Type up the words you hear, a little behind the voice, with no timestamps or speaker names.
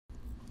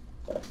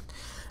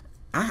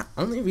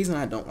Only reason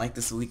I don't like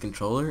this Elite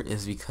controller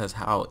is because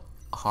how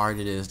hard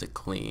it is to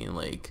clean,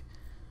 like,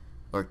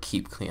 or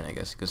keep clean, I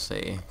guess you could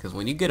say. Because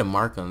when you get a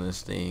mark on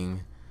this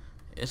thing,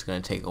 it's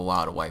gonna take a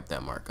while to wipe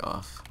that mark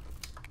off.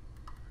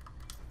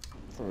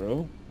 For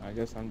real? I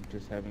guess I'm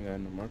just having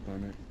gotten a mark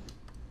on it.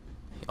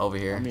 Over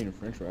here, I'm eating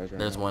French fries right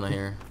there's now. one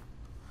here.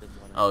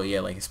 Oh yeah,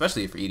 like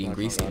especially if you're eating Not gonna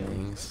greasy lie to you.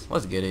 things.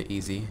 Let's get it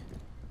easy.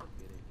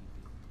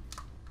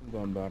 I'm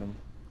going bottom.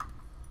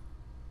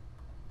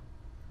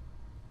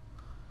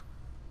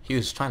 He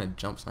was trying to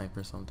jump snipe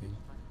or something.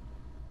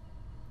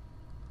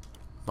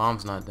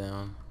 Bomb's not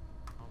down.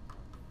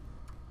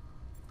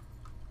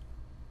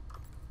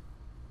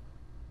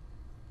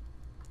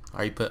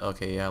 Are you put?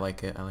 Okay, yeah, I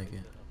like it. I like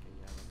it.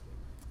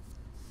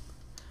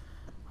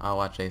 I'll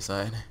watch A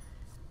side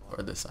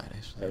or this side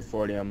actually. At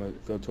 40, I'm gonna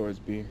go towards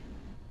B.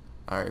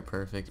 All right,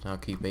 perfect. I'll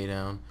keep A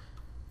down.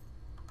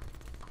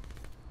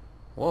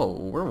 Whoa,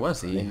 where was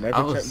They he?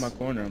 never check my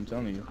corner, I'm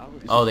telling you.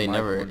 Oh, This is they my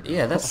never. corner.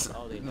 Yeah, that's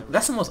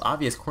the most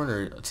obvious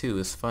corner too.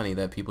 It's funny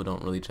that people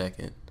don't really check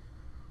it.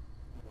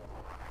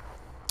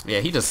 Yeah,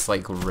 he just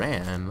like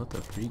ran. What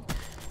the freak?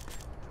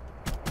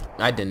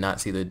 I did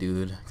not see the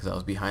dude because I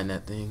was behind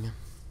that thing.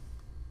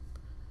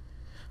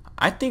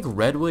 I think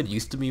Redwood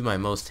used to be my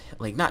most,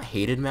 like, not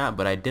hated map,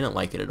 but I didn't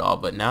like it at all.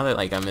 But now that,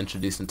 like, I'm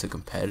introduced into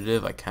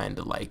competitive, I kind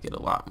of like it a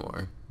lot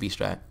more.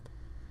 B-strat.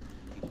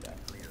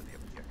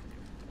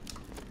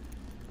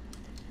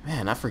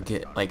 Man, I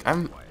forget. Like,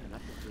 I'm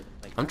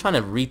trying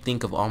to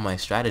rethink of all my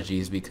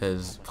strategies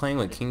because playing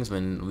with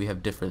Kingsman, we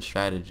have different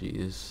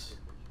strategies.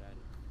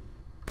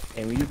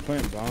 And when you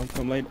plant bomb,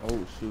 come late.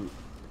 Oh shoot!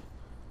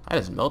 I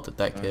just melted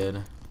that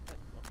kid.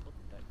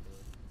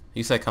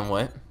 You said come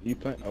what? You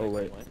plant. Oh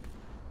wait.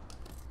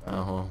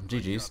 Oh,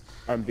 GG's.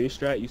 I'm B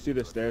strat. You see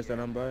the stairs that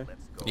I'm by?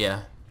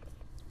 Yeah.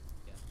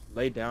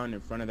 Lay down in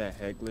front of that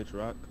head glitch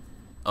rock.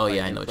 Oh Like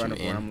yeah, I in know what you front of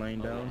where I'm mean.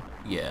 laying down.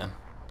 Yeah.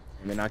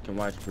 And then I can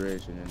watch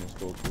bridge, and then it's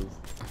foolproof.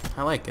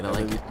 I like it. I I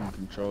like really it. can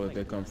control if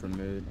they come from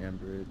mid and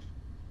bridge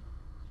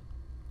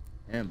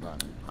and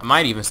bottom. I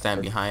might even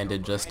stand behind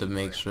it just to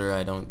make sure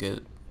I don't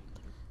get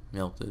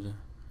melted.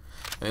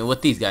 I mean,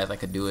 with these guys, I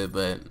could do it,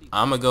 but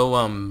I'm gonna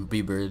go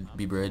B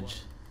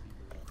bridge.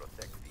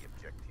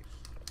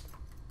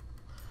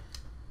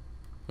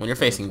 When you're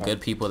facing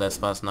good people, that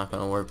spot's not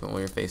gonna work. But when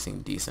you're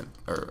facing decent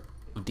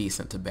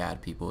to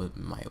bad people, it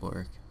might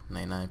work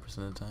 99%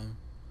 of the time.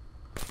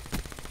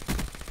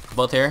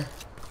 Both here.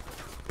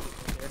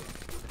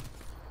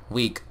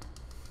 Weak.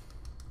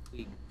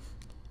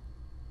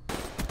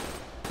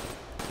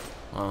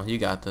 Well, you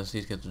got this.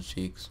 He's got the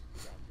cheeks.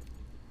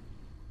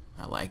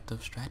 I like the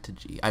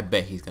strategy. I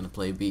bet he's gonna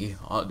play B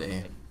all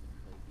day.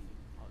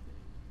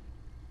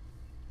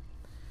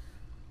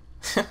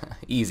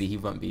 Easy, he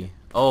won't be.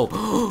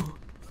 Oh,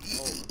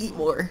 eat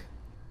more.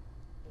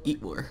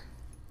 Eat more.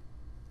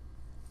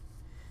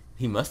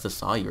 He must have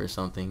saw you or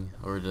something,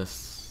 or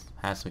just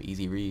had some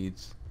easy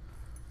reads.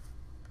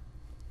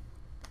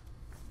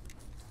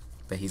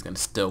 Bet he's gonna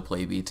still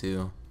play B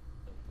too.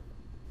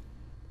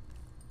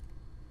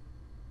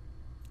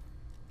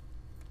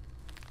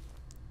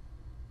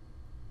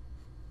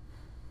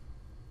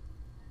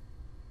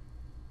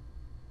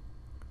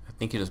 I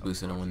think he just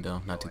boosted a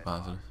window, not too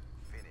positive.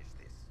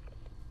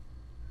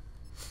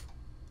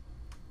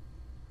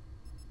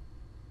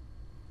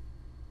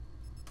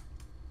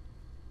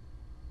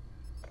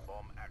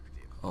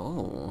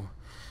 Oh,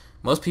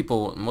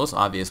 most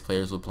obvious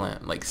players would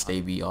plant like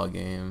stay B all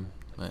game,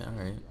 but all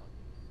right.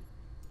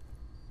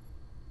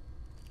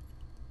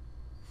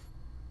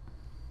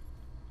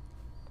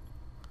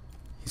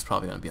 He's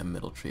probably gonna be a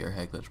middle tree or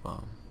head glitch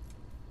bomb.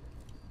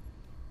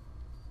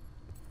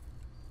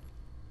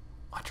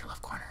 Watch your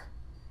left corner.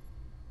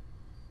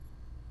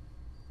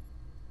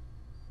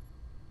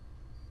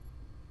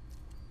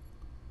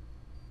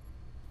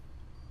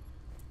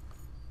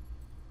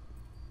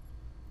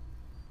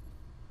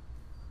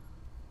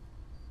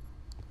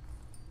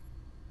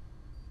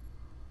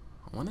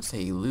 I want to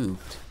say he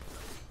looped.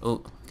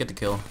 Oh, get the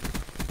kill.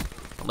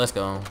 Let's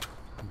go.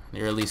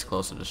 You're at least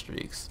closer to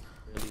streaks.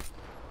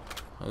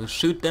 Oh,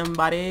 shoot them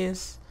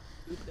bodies.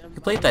 He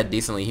played that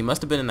decently. He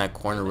must have been in that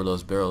corner where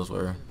those barrels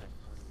were.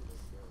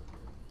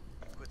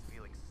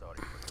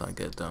 It's not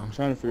good though. I'm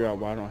trying to figure out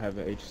why I don't have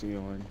an HC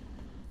on.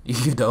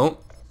 You don't?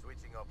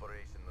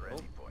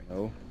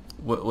 No,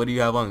 What do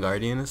you have on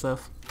Guardian and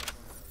stuff?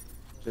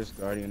 just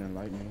Guardian and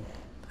Lightning.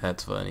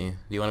 That's funny. Do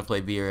you want to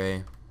play B or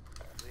A?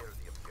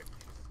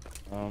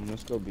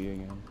 Let's go B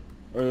again.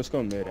 Or let's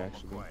go mid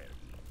actually.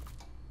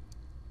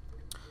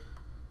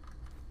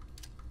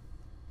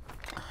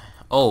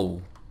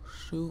 Oh,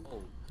 shoot.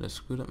 I just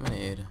screwed up my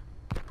nade.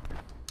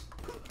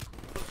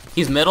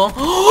 He's middle.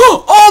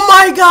 Oh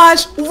my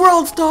gosh!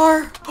 World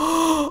star!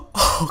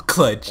 Oh,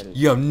 clutch.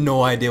 You have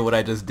no idea what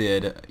I just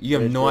did. You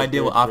have no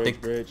idea what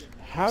optic. Bridge.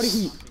 How did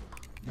he?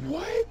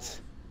 What?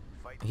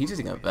 He's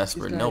using a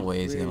Vesper. This No guy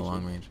way he's going to bridge.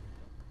 long range.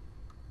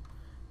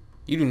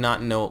 You do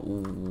not know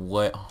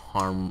what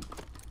harm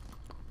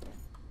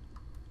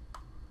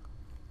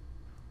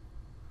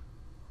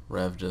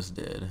Rev just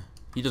did.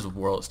 He just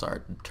world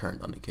star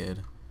turned on the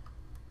kid.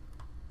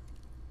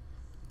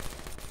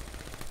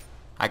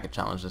 I could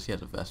challenge this. He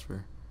has a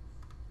Vesper.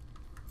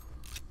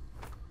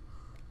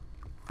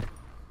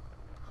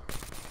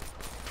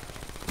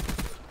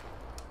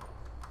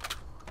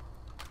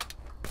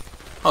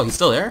 Oh, he's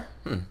still there?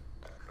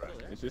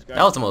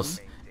 That was the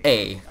most...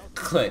 Hey,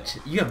 Clutch,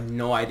 you have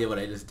no idea what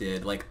I just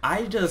did. Like,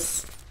 I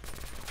just...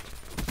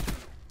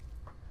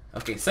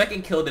 Okay,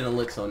 second kill didn't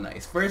look so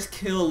nice. First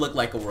kill looked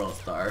like a world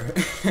star.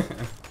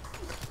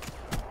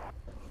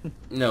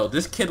 No,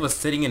 this kid was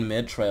sitting in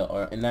mid trail,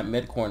 or in that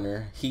mid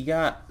corner. He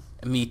got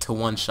me to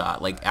one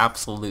shot, like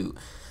absolute.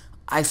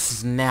 I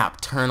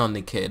snap, turn on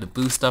the kid,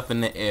 boost up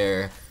in the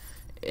air,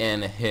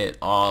 and hit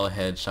all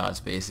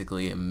headshots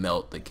basically and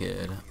melt the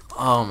kid.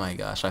 Oh my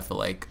gosh, I feel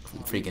like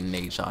freaking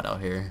Nate shot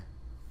out here.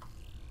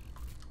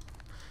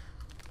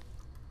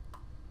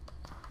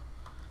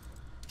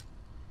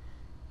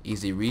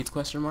 Easy reads,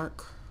 question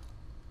mark?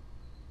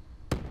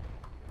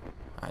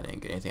 I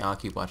didn't get anything. I'll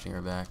keep watching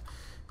her back.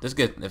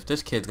 If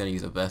this kid's gonna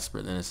use a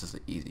Vesper, then this is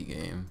an easy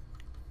game.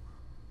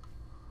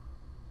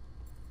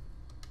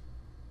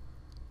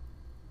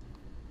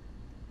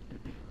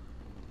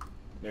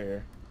 They're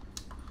here.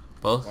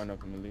 Both? One of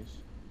them at least.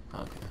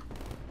 Okay.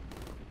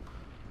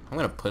 I'm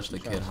gonna push the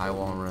kid high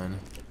wall and run.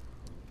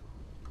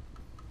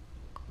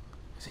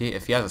 See,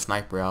 if he has a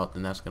sniper out,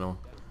 then that's gonna...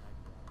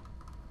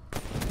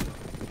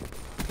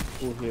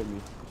 Who hit me?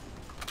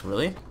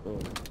 Really? Oh.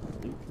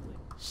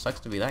 Sucks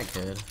to be that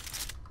kid.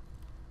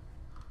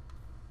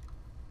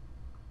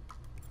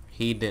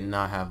 He did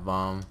not have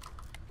bomb.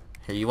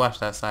 Here, you watch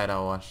that side,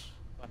 I'll watch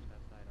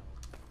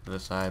the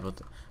side with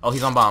the... Oh,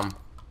 he's on bomb.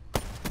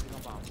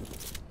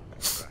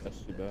 That's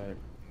too bad.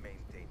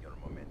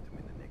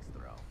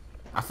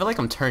 I feel like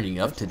I'm turning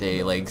up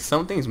today. Like,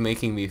 something's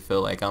making me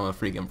feel like I'm a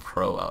freaking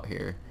pro out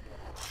here.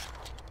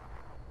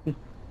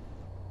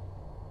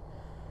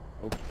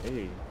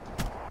 Okay.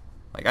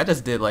 Like, I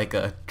just did like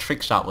a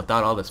trick shot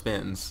without all the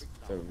spins.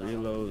 The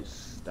reload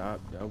stop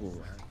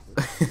double.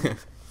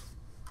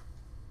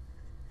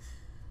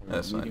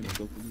 That's funny.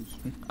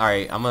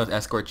 Alright, I'm gonna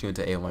escort you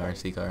into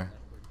A1RC car.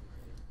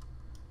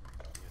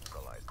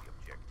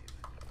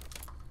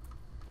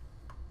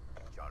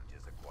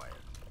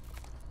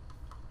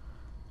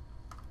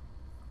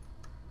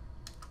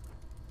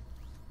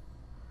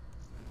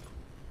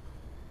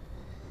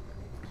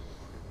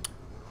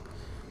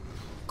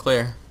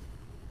 Clear.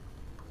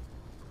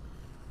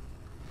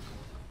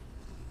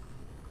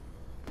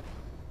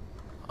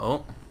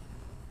 Oh.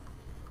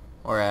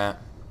 Or at.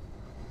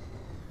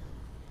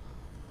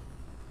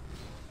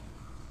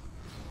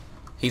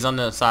 He's on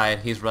the side.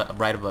 He's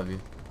right above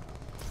you.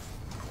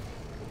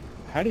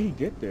 How did he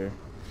get there?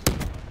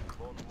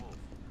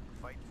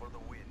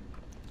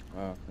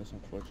 Wow, that's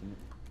unfortunate.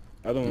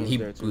 Other one was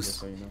there too, just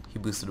so you know. He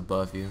boosted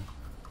above you.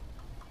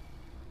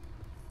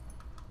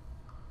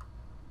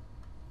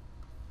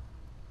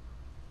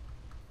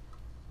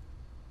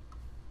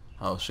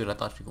 Oh shoot, I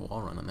thought you could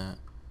wall run on that.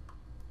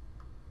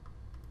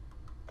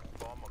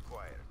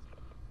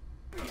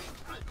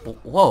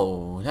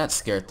 Whoa, that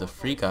scared the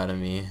freak out of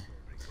me.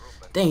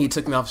 Dang, he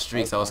took me off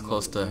streaks. I was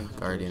close to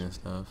Guardian and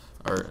stuff.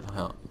 Or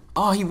hell.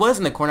 Oh, he was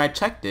in the corner. I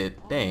checked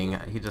it. Dang,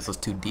 he just was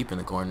too deep in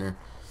the corner.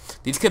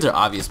 These kids are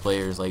obvious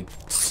players, like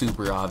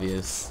super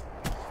obvious.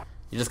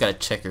 You just gotta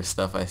check your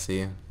stuff, I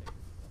see.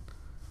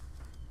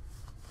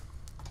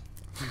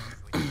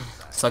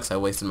 Sucks I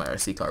wasted my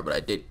RC car, but I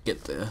did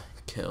get the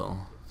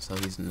kill. So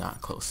he's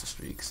not close to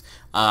streaks.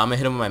 I'm gonna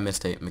hit him with my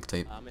mixtape.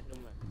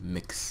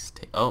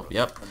 Oh,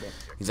 yep.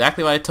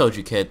 Exactly what I told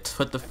you, kid.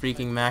 Put the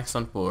freaking max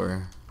on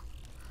 4.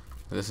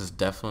 This is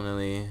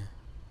definitely...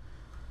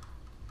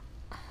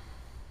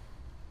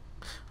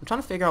 I'm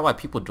trying to figure out why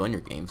people join your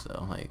games,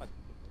 though. Like,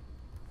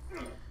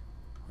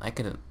 I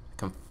can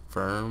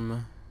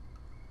confirm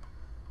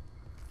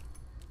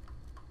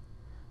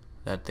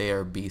that they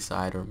are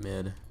B-side or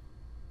mid.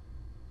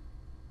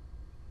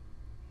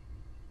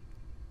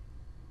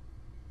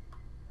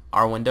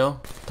 Our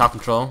window, top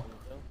control.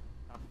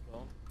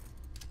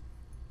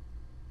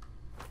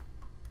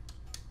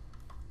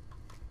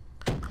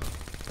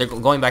 They're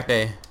going back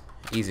there.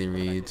 Easy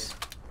reads.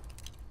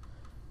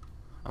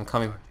 I'm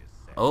coming.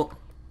 Oh,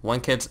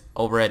 one kid's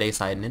over at A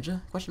side.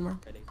 Ninja? Question mark.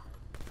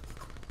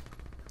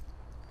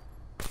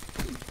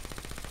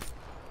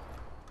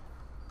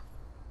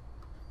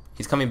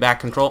 He's coming back.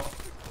 Control.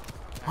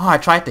 Oh, I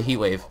tried the heat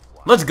wave.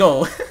 Let's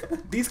go.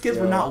 These kids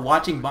were not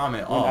watching bomb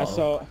at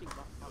all.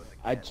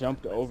 I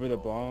jumped over the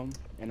bomb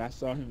and I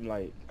saw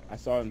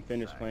him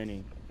finish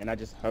planning, and I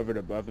just hovered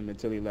above him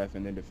until he left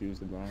and then defused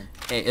the bomb.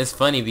 It's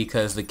funny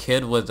because the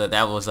kid was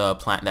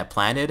that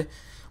planted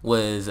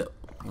was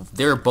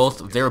they were both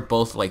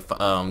like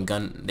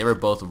they were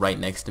both right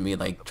next to me,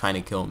 like trying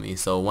to kill me.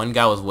 So one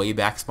guy was way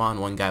back spawn,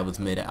 one guy was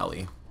mid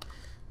alley.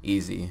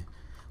 Easy.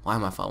 Why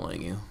am I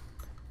following you?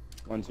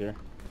 One's here.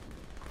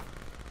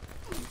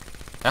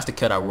 That's the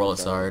kid I roll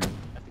hard.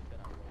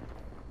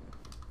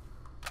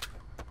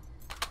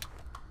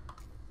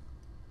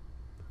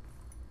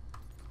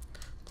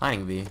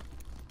 Planning B.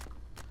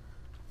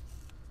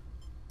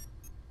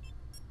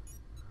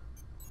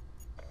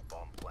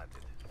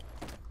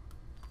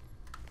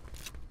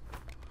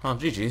 Oh,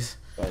 GG's.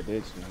 So I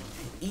did, man.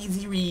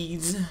 Easy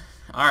reads.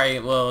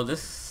 Alright, well,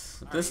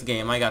 this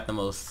game, I got the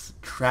most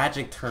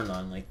tragic turn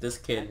on. Like, this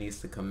kid needs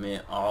to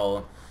commit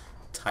all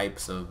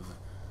types of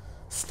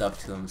stuff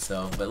to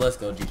himself. But let's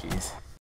go, GG's.